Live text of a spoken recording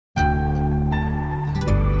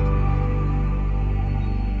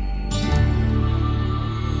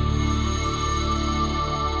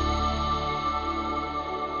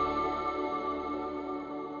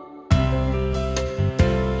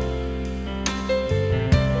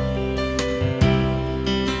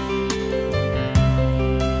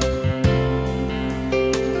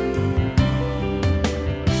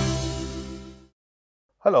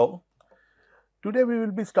Hello, today we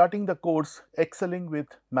will be starting the course Excelling with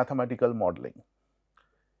Mathematical Modeling.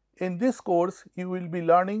 In this course, you will be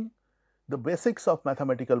learning the basics of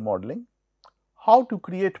mathematical modeling, how to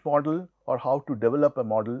create model or how to develop a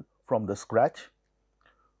model from the scratch.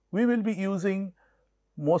 We will be using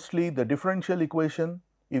mostly the differential equation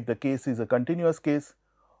if the case is a continuous case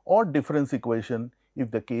or difference equation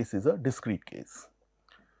if the case is a discrete case.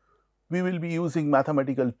 We will be using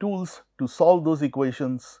mathematical tools to solve those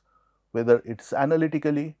equations, whether it's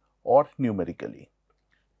analytically or numerically.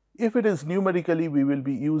 If it is numerically, we will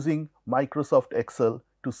be using Microsoft Excel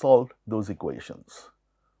to solve those equations.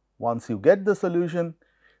 Once you get the solution,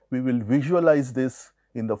 we will visualize this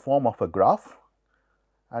in the form of a graph,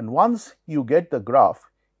 and once you get the graph,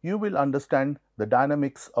 you will understand the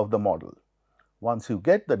dynamics of the model. Once you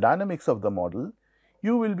get the dynamics of the model,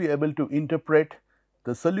 you will be able to interpret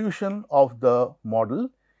the solution of the model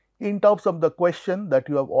in terms of the question that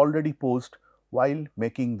you have already posed while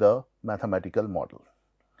making the mathematical model.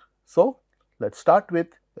 So, let us start with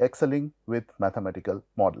excelling with mathematical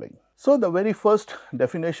modeling. So, the very first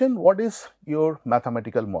definition, what is your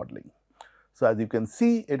mathematical modeling? So, as you can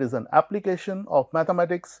see, it is an application of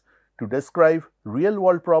mathematics to describe real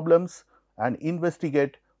world problems and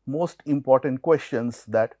investigate most important questions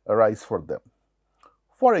that arise for them.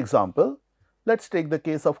 For example, let us take the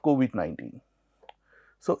case of COVID-19.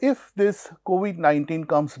 So, if this COVID-19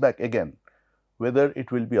 comes back again, whether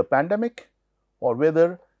it will be a pandemic or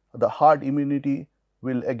whether the herd immunity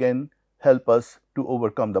will again help us to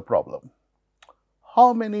overcome the problem.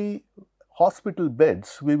 How many hospital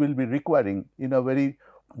beds we will be requiring in a very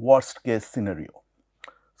worst case scenario?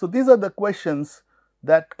 So, these are the questions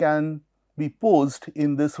that can be posed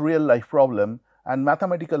in this real life problem, and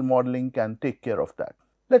mathematical modeling can take care of that.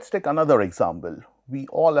 Let us take another example. We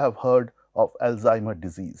all have heard of Alzheimer's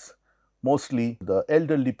disease. Mostly the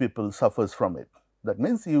elderly people suffers from it. That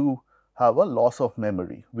means you have a loss of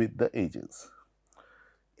memory with the ages.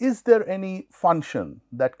 Is there any function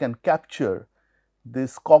that can capture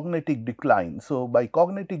this cognitive decline? So, by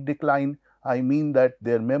cognitive decline, I mean that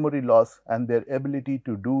their memory loss and their ability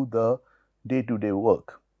to do the day-to-day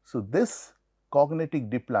work. So, this cognitive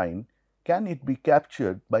decline, can it be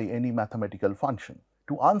captured by any mathematical function?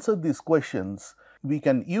 To answer these questions, we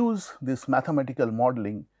can use this mathematical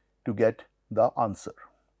modeling to get the answer.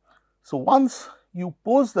 So, once you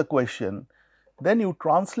pose the question, then you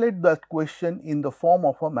translate that question in the form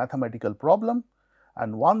of a mathematical problem,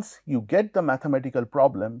 and once you get the mathematical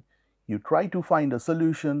problem, you try to find a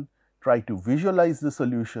solution, try to visualize the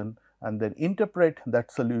solution, and then interpret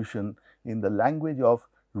that solution in the language of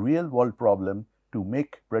real world problem to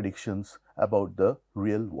make predictions about the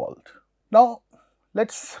real world. Now, let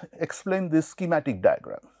us explain this schematic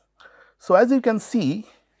diagram. So, as you can see,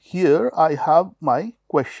 here I have my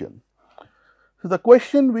question. So, the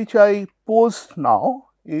question which I posed now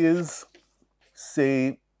is,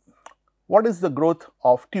 say, what is the growth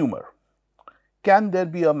of tumor? Can there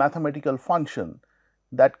be a mathematical function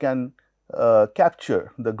that can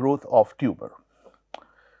capture the growth of tumor?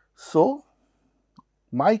 So,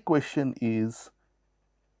 my question is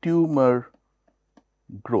tumor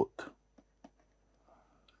growth,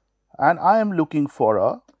 and I am looking for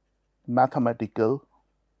a mathematical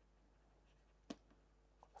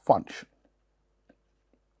function.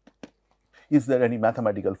 Is there any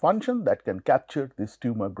mathematical function that can capture this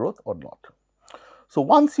tumor growth or not? So,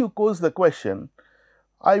 once you pose the question,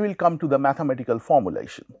 I will come to the mathematical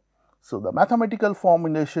formulation. So, the mathematical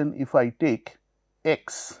formulation, if I take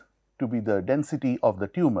x to be the density of the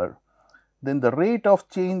tumor, then the rate of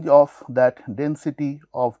change of that density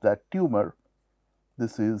of that tumor,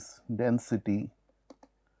 this is density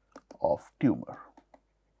of tumor.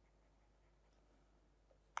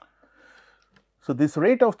 So, this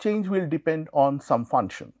rate of change will depend on some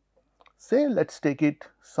function. Say, let us take it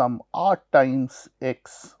some r times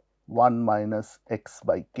x 1 minus x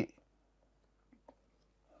by k.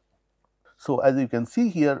 So, as you can see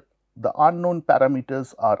here, the unknown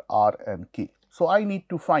parameters are r and k. So, I need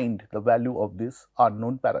to find the value of these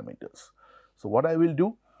unknown parameters. So, what I will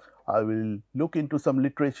do? I will look into some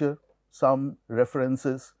literature, some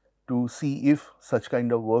references to see if such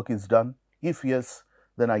kind of work is done. If yes,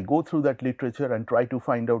 then I go through that literature and try to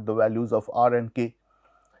find out the values of r and k.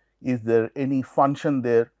 Is there any function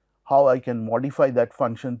there? How I can modify that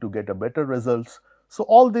function to get a better results? So,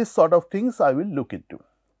 all these sort of things I will look into.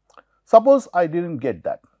 Suppose I did not get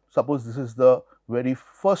that. Suppose this is the very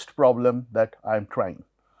first problem that I am trying.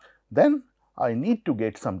 Then I need to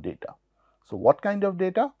get some data. So, what kind of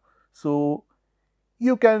data? So,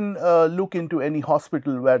 you can look into any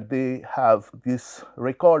hospital where they have this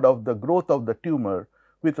record of the growth of the tumor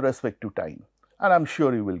with respect to time, and I am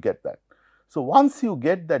sure you will get that. So, once you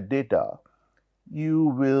get that data, you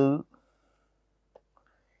will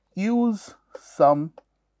use some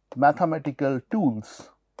mathematical tools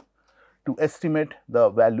to estimate the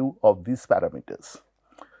value of these parameters.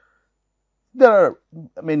 There are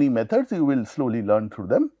many methods, you will slowly learn through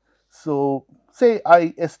them. So, say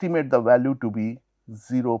I estimate the value to be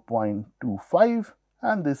 0.25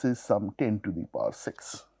 and this is some 10 to the power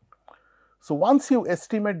 6. So, once you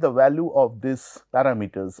estimate the value of these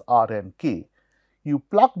parameters r and k, you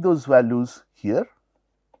plug those values here,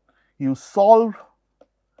 you solve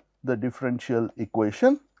the differential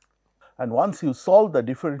equation, and once you solve the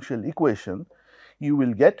differential equation, you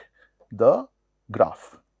will get the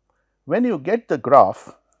graph. When you get the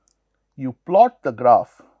graph, you plot the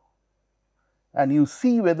graph and you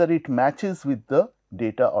see whether it matches with the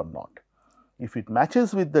data or not. If it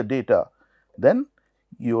matches with the data, then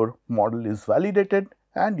your model is validated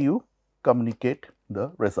and you communicate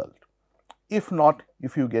the result. If not,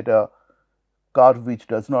 if you get a curve which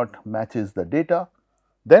does not matches the data,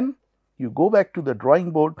 then you go back to the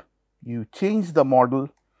drawing board, you change the model,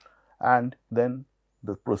 and then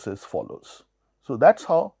the process follows. So, that is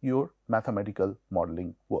how your mathematical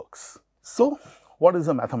modeling works. So, what is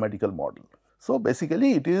a mathematical model? So,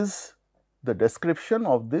 basically it is the description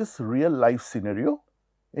of this real life scenario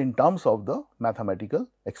in terms of the mathematical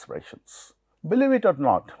expressions. Believe it or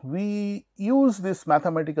not, we use this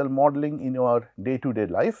mathematical modeling in our day-to-day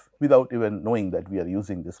life without even knowing that we are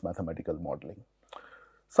using this mathematical modeling.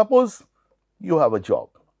 Suppose you have a job,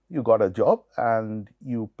 you got a job and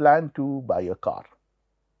you plan to buy a car.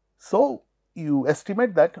 So, you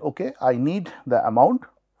estimate that okay, I need the amount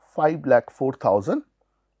 5,04,000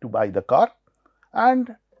 to buy the car,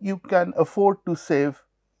 and you can afford to save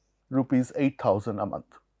rupees 8,000 a month.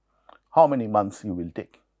 How many months you will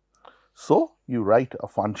take? So, you write a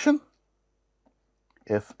function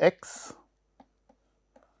f(x),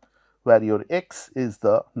 where your x is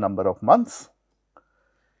the number of months.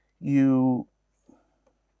 You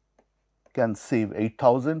can save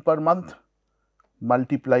 8,000 per month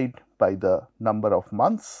multiplied by the number of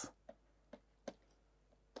months,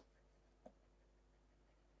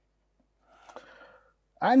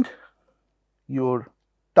 and your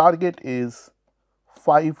target is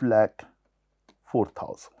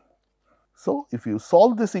 5,04,000. So, if you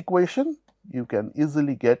solve this equation, you can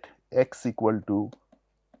easily get x equal to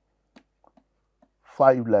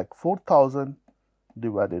 5,04,000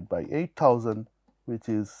 divided by 8,000, which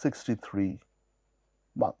is 63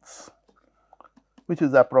 months, which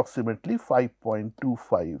is approximately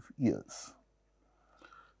 5.25 years.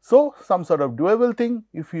 So, some sort of doable thing.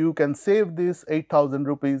 If you can save this 8,000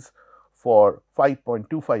 rupees for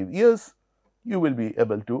 5.25 years, you will be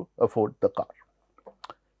able to afford the car.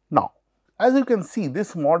 Now, as you can see,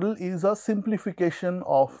 this model is a simplification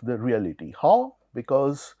of the reality. How?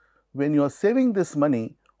 Because when you are saving this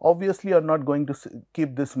money, obviously you are not going to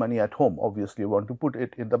keep this money at home. Obviously, you want to put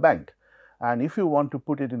it in the bank. And if you want to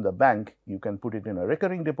put it in the bank, you can put it in a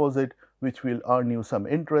recurring deposit, which will earn you some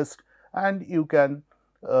interest, and you can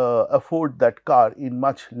afford that car in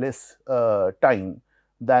much less time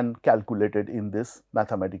than calculated in this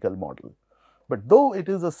mathematical model. But though it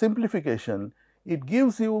is a simplification, it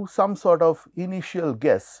gives you some sort of initial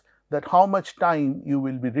guess that how much time you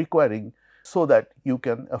will be requiring so that you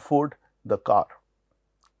can afford the car.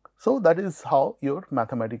 So, that is how your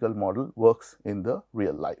mathematical model works in the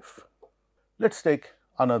real life. Let us take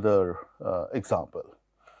another example.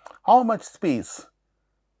 How much space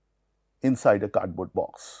inside a cardboard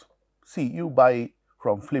box? See, you buy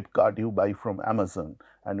from Flipkart, you buy from Amazon,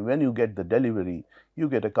 and when you get the delivery, you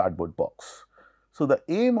get a cardboard box. So, the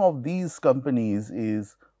aim of these companies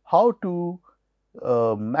is how to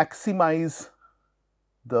maximize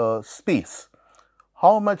the space,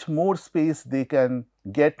 how much more space they can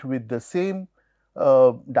get with the same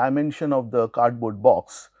dimension of the cardboard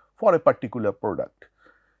box for a particular product.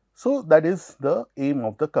 So, that is the aim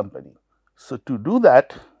of the company. So, to do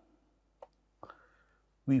that,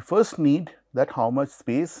 we first need that how much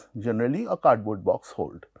space generally a cardboard box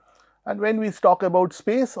hold. And when we talk about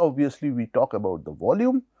space, obviously we talk about the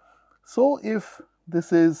volume. So, if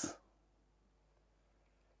this is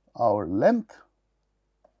our length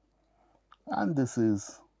and this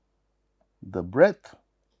is the breadth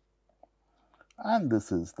and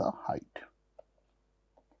this is the height,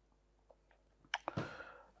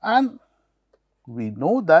 and we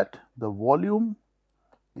know that the volume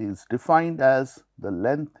is defined as the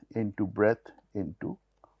length into breadth into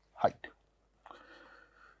height.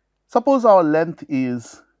 Suppose our length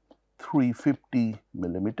is 350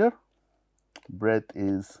 millimeter, breadth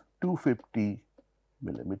is 250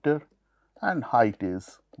 millimeter and height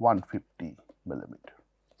is 150 millimeter.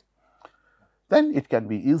 Then it can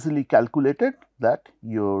be easily calculated that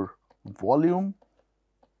your volume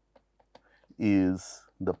is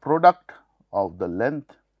the product of the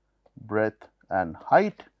length, breadth and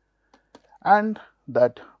height, and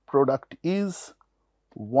that product is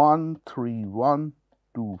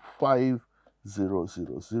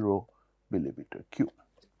 13125,000 millimeter cube.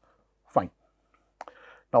 Fine.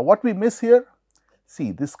 Now, what we miss here?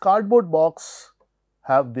 See, this cardboard box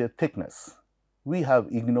have their thickness. We have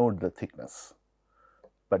ignored the thickness.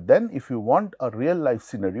 But then if you want a real life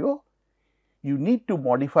scenario, you need to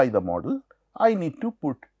modify the model. I need to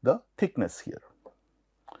put the thickness here.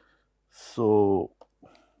 So,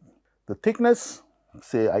 the thickness,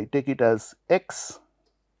 say I take it as x.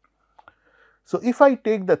 So, if I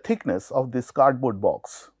take the thickness of this cardboard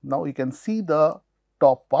box, now you can see the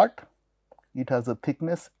top part, it has a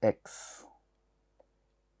thickness x,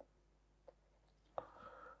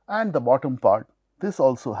 and the bottom part, this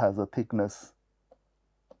also has a thickness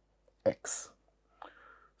x.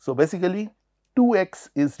 So, basically 2x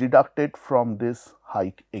is deducted from this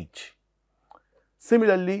height h.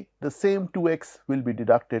 Similarly, the same 2x will be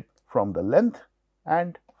deducted from the length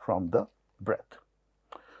and from the breadth.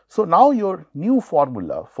 So, now your new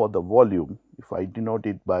formula for the volume, if I denote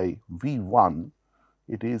it by V1,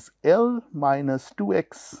 it is L minus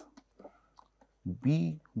 2x,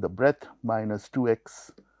 B the breadth minus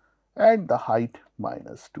 2x and the height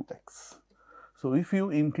minus 2x. So, if you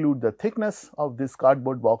include the thickness of this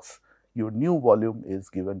cardboard box, your new volume is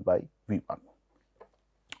given by V1.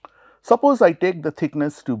 Suppose I take the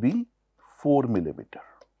thickness to be 4 millimeter.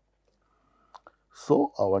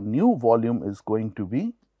 So, our new volume is going to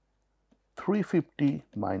be 350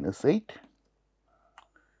 minus 8,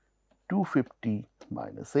 250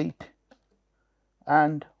 minus 8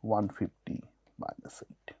 and 150 minus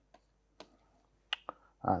 8.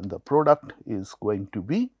 And the product is going to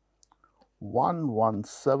be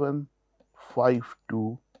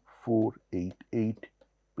 117,52488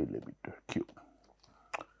 millimeter cube.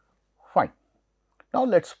 Fine. Now,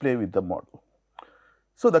 let us play with the model.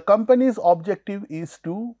 So, the company's objective is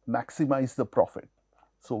to maximize the profit.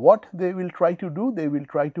 So, what they will try to do? They will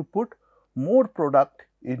try to put more product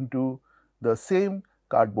into the same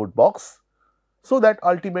cardboard box, so that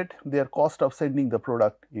ultimate their cost of sending the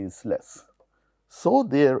product is less. So,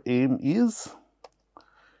 their aim is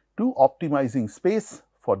to optimizing space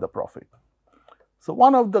for the profit. So,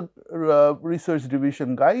 one of the research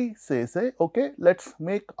division guy says, okay, let us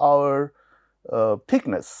make our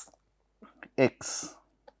thickness x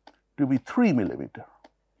to be 3 millimeter.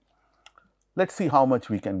 Let us see how much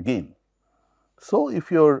we can gain. So,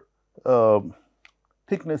 if your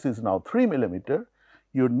thickness is now 3 millimeter,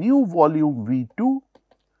 your new volume V2,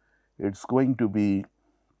 it is going to be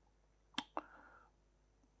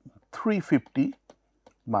 350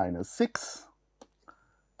 minus 6,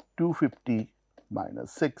 250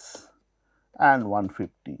 minus 6 and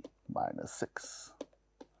 150 minus 6.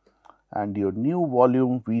 And your new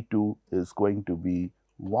volume V2 is going to be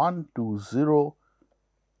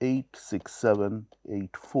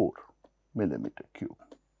 120,86784 millimeter cube.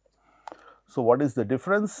 So, what is the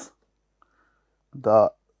difference?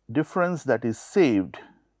 The difference that is saved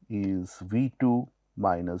is V2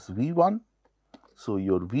 minus V1. So,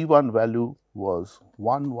 your V1 value was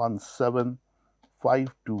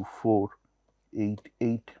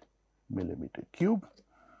 117,52488 millimeter cube.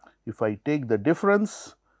 If I take the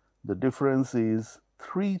difference is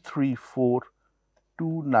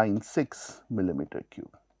 334,296 millimeter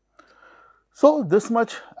cube. So, this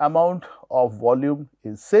much amount of volume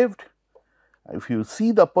is saved. If you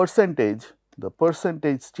see the percentage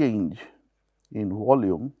change in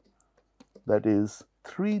volume, that is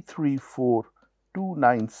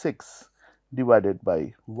 334,296 divided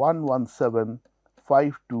by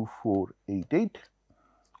 117,52488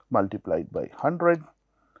 multiplied by 100,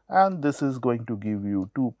 and this is going to give you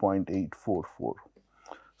 2.844.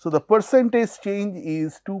 So, the percentage change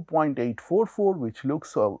is 2.844, which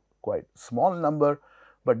looks a quite small number,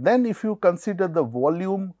 but then if you consider the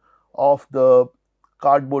volume of the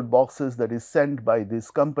cardboard boxes that is sent by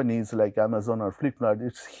these companies like Amazon or Flipkart,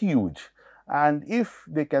 it is huge. And if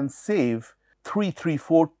they can save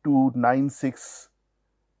 334,296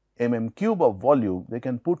 cube of volume, they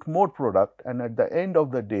can put more product, and at the end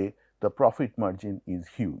of the day, the profit margin is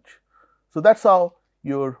huge. So, that is how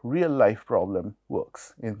your real life problem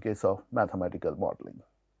works in case of mathematical modeling.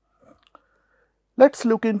 Let us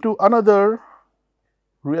look into another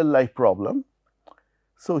real life problem.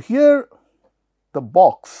 So, here the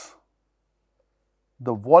box,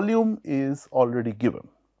 the volume is already given.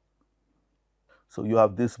 So, you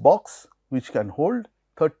have this box which can hold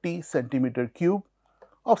 30 centimeter cube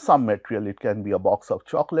of some material. It can be a box of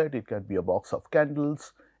chocolate, it can be a box of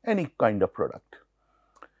candles, any kind of product.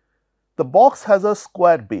 The box has a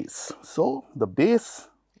square base. So, the base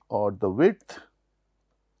or the width,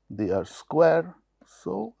 they are square.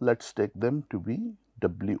 So, let us take them to be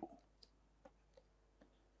W.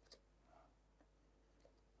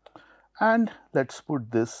 And let us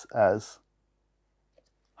put this as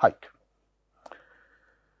height.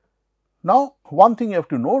 Now, one thing you have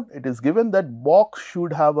to note, it is given that box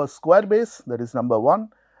should have a square base, that is number 1,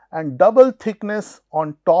 and double thickness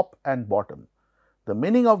on top and bottom. The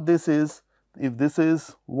meaning of this is, if this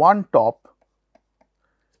is one top,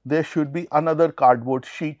 there should be another cardboard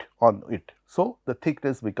sheet on it. So, the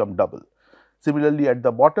thickness become double. Similarly, at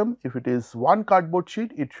the bottom, if it is one cardboard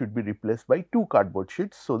sheet, it should be replaced by 2 cardboard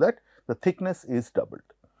sheets, so that the thickness is doubled.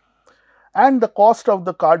 And the cost of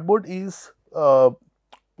the cardboard is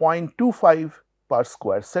 0.25 per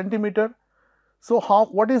square centimeter. So,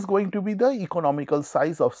 what is going to be the economical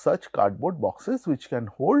size of such cardboard boxes which can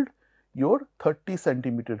hold your 30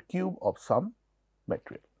 centimeter cube of some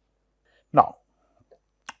material? Now,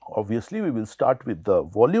 obviously, we will start with the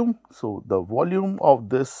volume. So, the volume of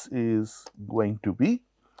this is going to be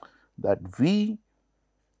that V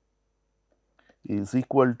is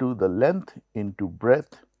equal to the length into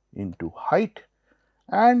breadth into height,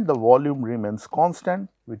 and the volume remains constant,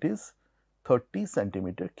 which is 30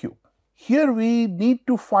 centimeter cube. Here we need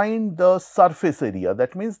to find the surface area,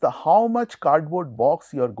 that means the how much cardboard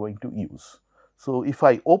box you are going to use. So, if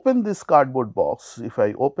I open this cardboard box, if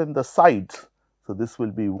I open the sides, so this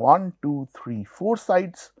will be 1, 2, 3, 4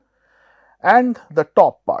 sides, and the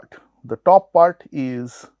top part. The top part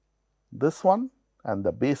is this one and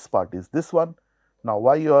the base part is this one. Now,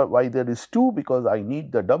 why there is 2? Because I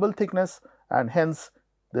need the double thickness, and hence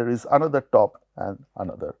there is another top and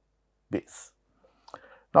another base.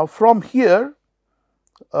 Now, from here,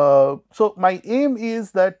 so my aim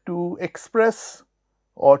is that to express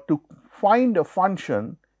or to find a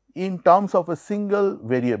function in terms of a single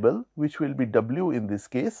variable, which will be W in this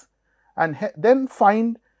case, and then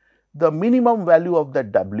find the minimum value of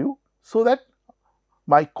that W, so that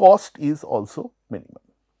my cost is also minimum.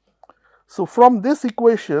 So, from this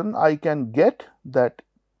equation I can get that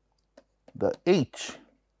the H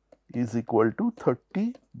is equal to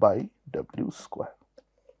 30 by W square.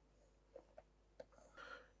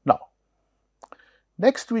 Now,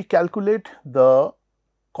 next we calculate the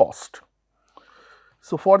cost.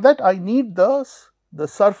 So, for that I need the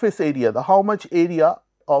surface area, the how much area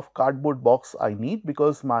of cardboard box I need,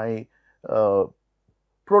 because my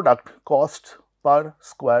product costs per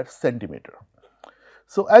square centimeter.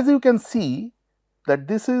 So, as you can see that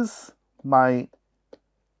this is my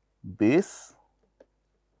base,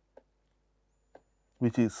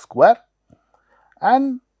 which is square,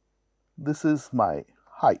 and this is my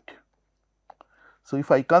height. So,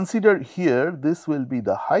 if I consider here, this will be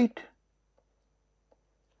the height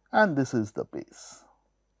and this is the base.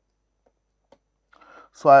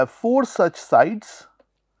 So, I have 4 such sides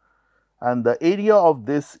and the area of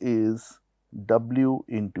this is W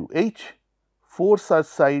into H, 4 such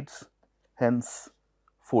sides, hence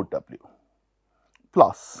 4W,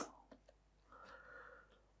 plus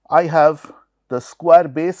I have the square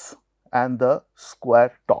base and the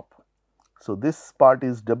square top. So, this part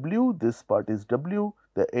is W, this part is W,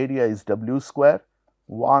 the area is W square,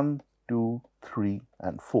 1, 2, 3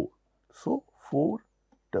 and 4. So,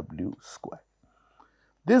 4W square.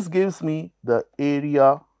 This gives me the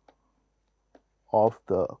area of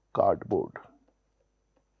the cardboard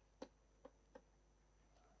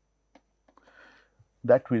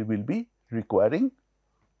that we will be requiring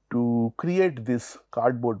to create this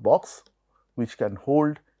cardboard box which can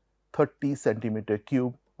hold 30 centimeter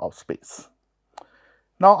cube of space.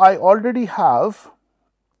 Now, I already have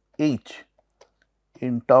H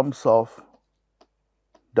in terms of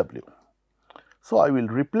W. So, I will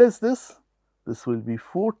replace this. This will be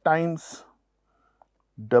 4 times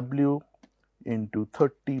W into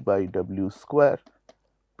 30 by W square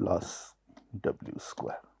plus W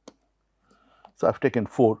square. So, I have taken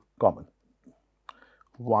 4 common.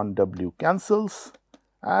 1 W cancels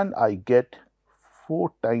and I get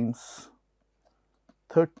 4 times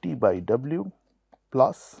 30 by W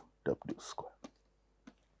plus W square.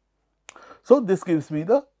 So, this gives me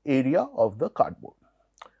the area of the cardboard.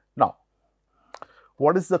 Now,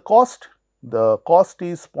 what is the cost? The cost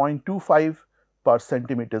is 0.25 per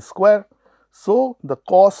centimeter square. So, the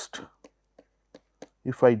cost,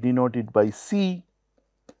 if I denote it by C,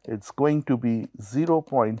 it is going to be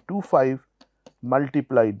 0.25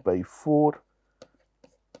 multiplied by 4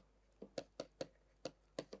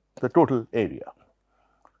 the total area.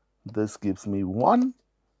 This gives me 1.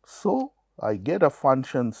 So, I get a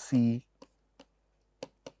function C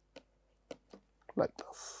like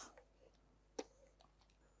this.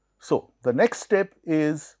 So, the next step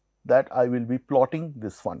is that I will be plotting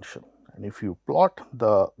this function, and if you plot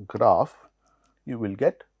the graph, you will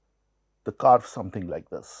get the curve something like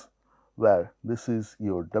this, where this is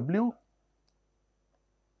your W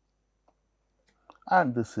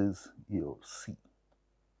and this is your C.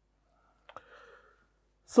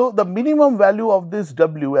 So, the minimum value of this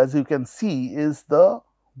W, as you can see, is the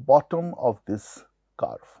bottom of this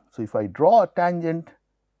curve. So, if I draw a tangent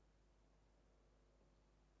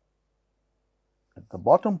at the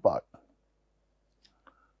bottom part,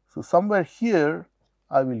 so somewhere here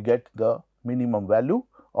I will get the minimum value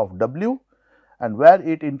of W, and where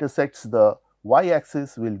it intersects the y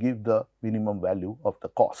axis will give the minimum value of the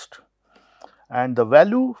cost. And the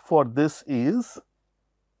value for this is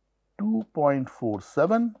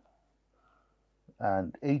 2.47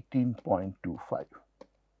 and 18.25.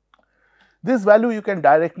 This value you can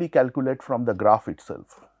directly calculate from the graph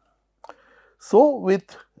itself. So,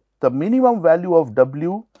 with the minimum value of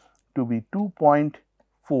W to be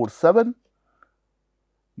 2.47,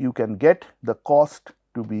 you can get the cost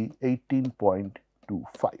to be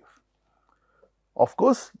 18.25. Of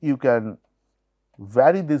course, you can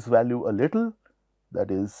vary this value a little, that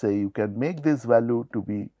is, say you can make this value to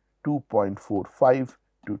be 2.45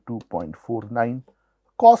 to 2.49.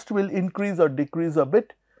 Cost will increase or decrease a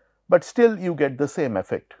bit, but still you get the same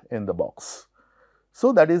effect in the box.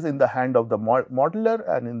 So, that is in the hand of the modeler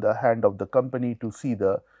and in the hand of the company to see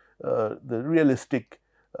the realistic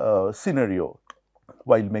scenario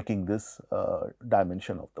while making this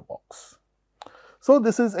dimension of the box. So,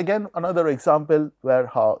 this is again another example where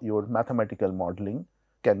how your mathematical modeling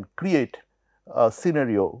can create a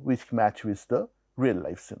scenario which match with the real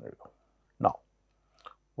life scenario. Now,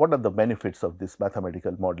 what are the benefits of this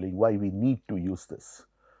mathematical modeling? Why we need to use this?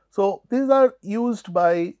 So, these are used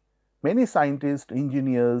by many scientists,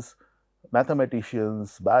 engineers,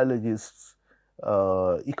 mathematicians, biologists,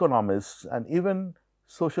 economists, and even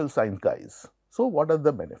social science guys. So, what are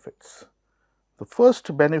the benefits? The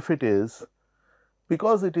first benefit is,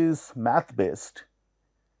 because it is math based,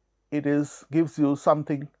 it gives you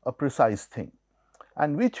something, a precise thing,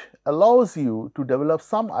 and which allows you to develop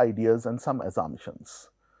some ideas and some assumptions.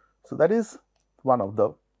 So, that is one of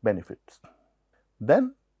the benefits.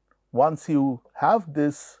 Then, once you have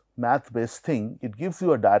this math based thing, it gives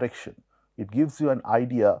you a direction, it gives you an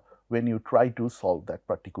idea when you try to solve that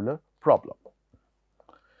particular problem.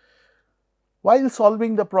 While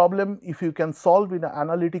solving the problem, if you can solve in an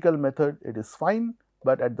analytical method, it is fine,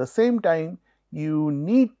 but at the same time you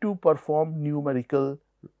need to perform numerical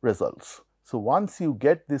results. So, once you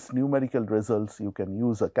get this numerical results, you can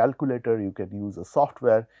use a calculator, you can use a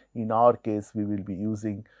software. In our case, we will be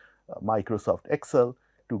using Microsoft Excel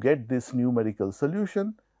to get this numerical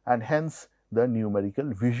solution, and hence the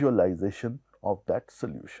numerical visualization of that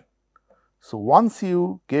solution. So, once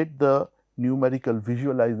you get the numerical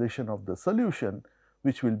visualization of the solution,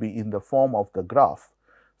 which will be in the form of the graph.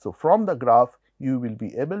 So, from the graph you will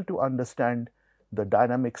be able to understand the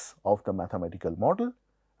dynamics of the mathematical model,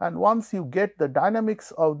 and once you get the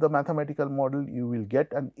dynamics of the mathematical model, you will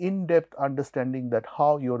get an in-depth understanding that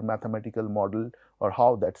how your mathematical model or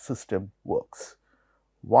how that system works.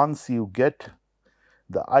 Once you get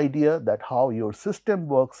the idea that how your system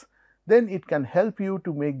works, then it can help you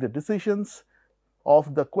to make the decisions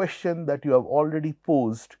of the question that you have already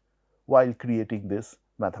posed while creating this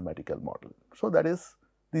mathematical model. So, that is,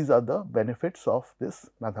 these are the benefits of this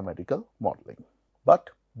mathematical modeling. But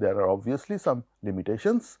there are obviously some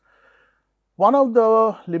limitations. One of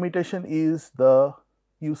the limitation is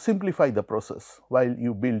you simplify the process while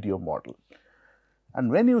you build your model. And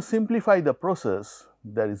when you simplify the process,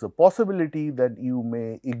 there is a possibility that you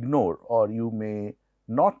may ignore or you may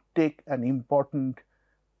not take an important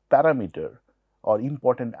parameter or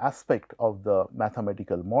important aspect of the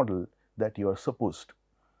mathematical model that you are supposed to.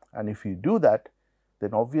 And if you do that,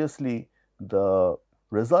 then obviously the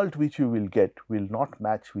result which you will get will not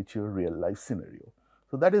match with your real life scenario.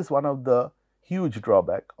 So, that is one of the huge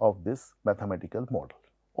drawback of this mathematical model.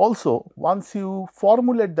 Also, once you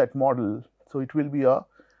formulate that model, so it will be a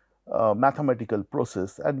mathematical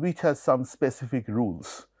process and which has some specific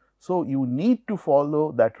rules. So, you need to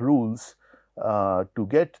follow that rules to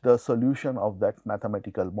get the solution of that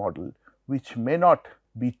mathematical model, which may not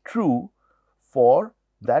be true for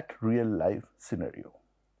that real life scenario.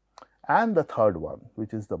 And the third one,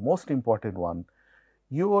 which is the most important one,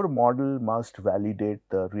 your model must validate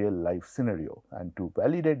the real life scenario, and to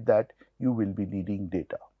validate that you will be needing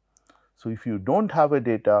data. So, if you do not have a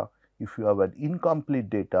data, if you have an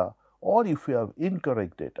incomplete data or if you have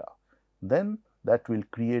incorrect data, then that will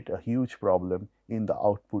create a huge problem in the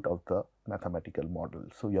output of the mathematical model.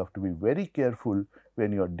 So, you have to be very careful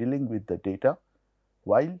when you are dealing with the data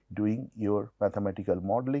while doing your mathematical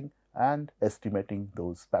modeling and estimating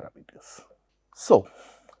those parameters. So,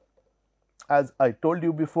 as I told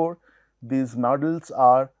you before, these models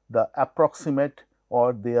are the approximate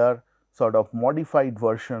or they are sort of modified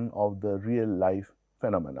version of the real life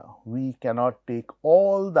phenomena. We cannot take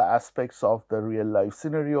all the aspects of the real life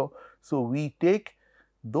scenario. So, we take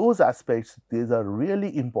those aspects, these are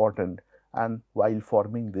really important and while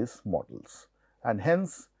forming these models, and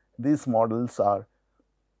hence these models are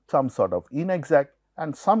some sort of inexact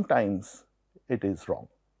and sometimes it is wrong.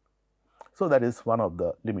 So, that is one of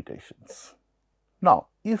the limitations. Now,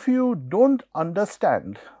 if you do not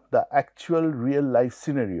understand the actual real life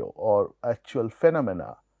scenario or actual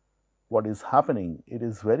phenomena, what is happening, it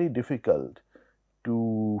is very difficult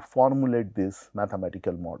to formulate this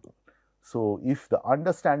mathematical model. So, if the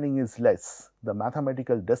understanding is less, the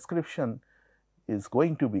mathematical description is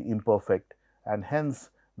going to be imperfect and hence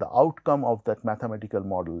the outcome of that mathematical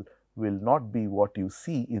model will not be what you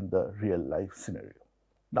see in the real life scenario.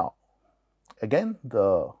 Now, again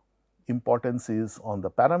the importance is on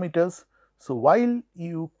the parameters. So, while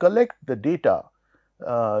you collect the data,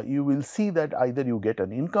 you will see that either you get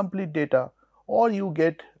an incomplete data or you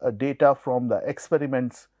get a data from the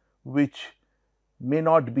experiments which may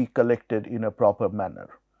not be collected in a proper manner.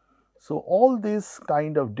 So, all these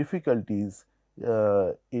kind of difficulties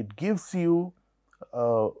it gives you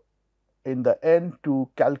in the end to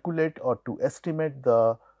calculate or to estimate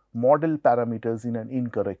the model parameters in an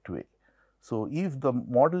incorrect way. So, if the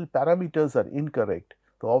model parameters are incorrect,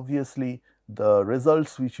 so obviously the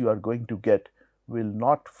results which you are going to get will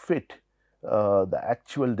not fit the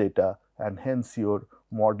actual data and hence your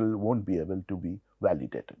model will not be able to be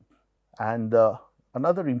validated. And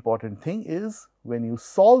another important thing is when you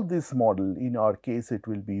solve this model, in our case it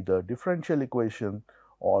will be the differential equation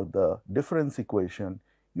or the difference equation,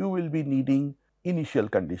 you will be needing initial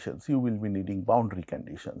conditions, you will be needing boundary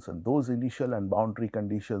conditions, and those initial and boundary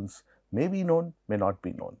conditions may be known, may not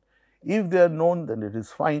be known. If they are known, then it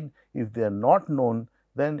is fine. If they are not known,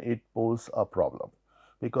 then it poses a problem,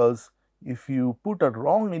 because if you put a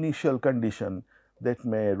wrong initial condition, that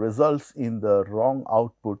may result in the wrong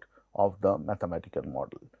output of the mathematical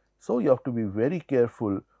model. So, you have to be very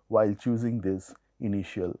careful while choosing these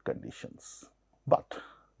initial conditions. But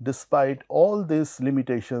despite all these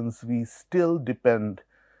limitations, we still depend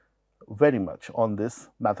very much on these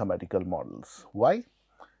mathematical models. Why?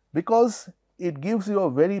 Because it gives you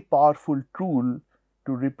a very powerful tool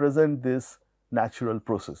to represent these natural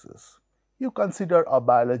processes. You consider a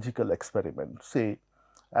biological experiment, say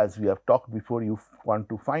as we have talked before, you want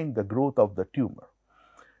to find the growth of the tumor,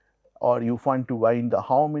 or you want to find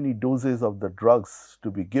how many doses of the drugs to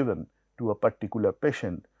be given to a particular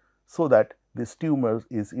patient so that this tumor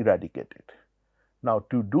is eradicated. Now,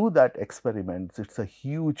 to do that experiment, it is a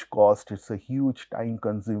huge cost, it is a huge time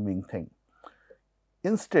consuming thing.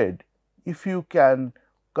 Instead, if you can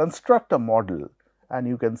construct a model and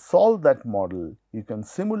you can solve that model, you can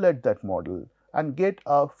simulate that model and get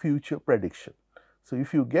a future prediction. So,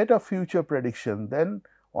 if you get a future prediction, then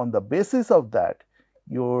on the basis of that,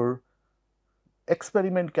 your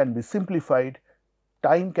experiment can be simplified,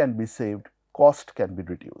 time can be saved, cost can be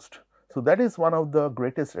reduced. So, that is one of the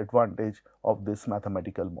greatest advantage of this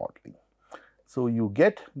mathematical modeling. So, you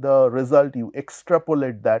get the result, you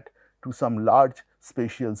extrapolate that to some large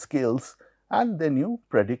spatial scales and then you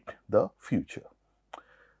predict the future.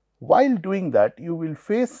 While doing that, you will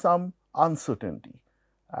face some uncertainty,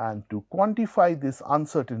 and to quantify this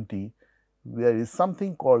uncertainty, there is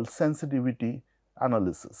something called sensitivity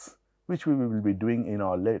analysis, which we will be doing in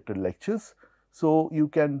our later lectures. So, you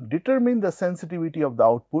can determine the sensitivity of the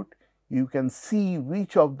output, you can see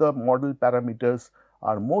which of the model parameters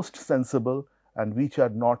are most sensible and which are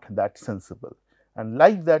not that sensible, and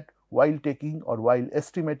like that, while taking or while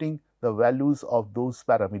estimating the values of those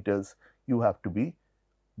parameters, you have to be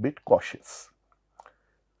bit cautious.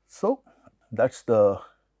 So, that is the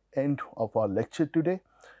end of our lecture today.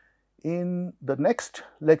 In the next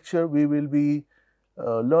lecture, we will be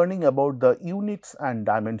learning about the units and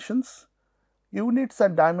dimensions. Units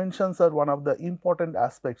and dimensions are one of the important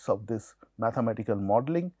aspects of this mathematical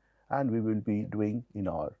modeling, and we will be doing in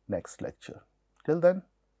our next lecture. Till then,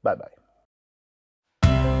 bye bye.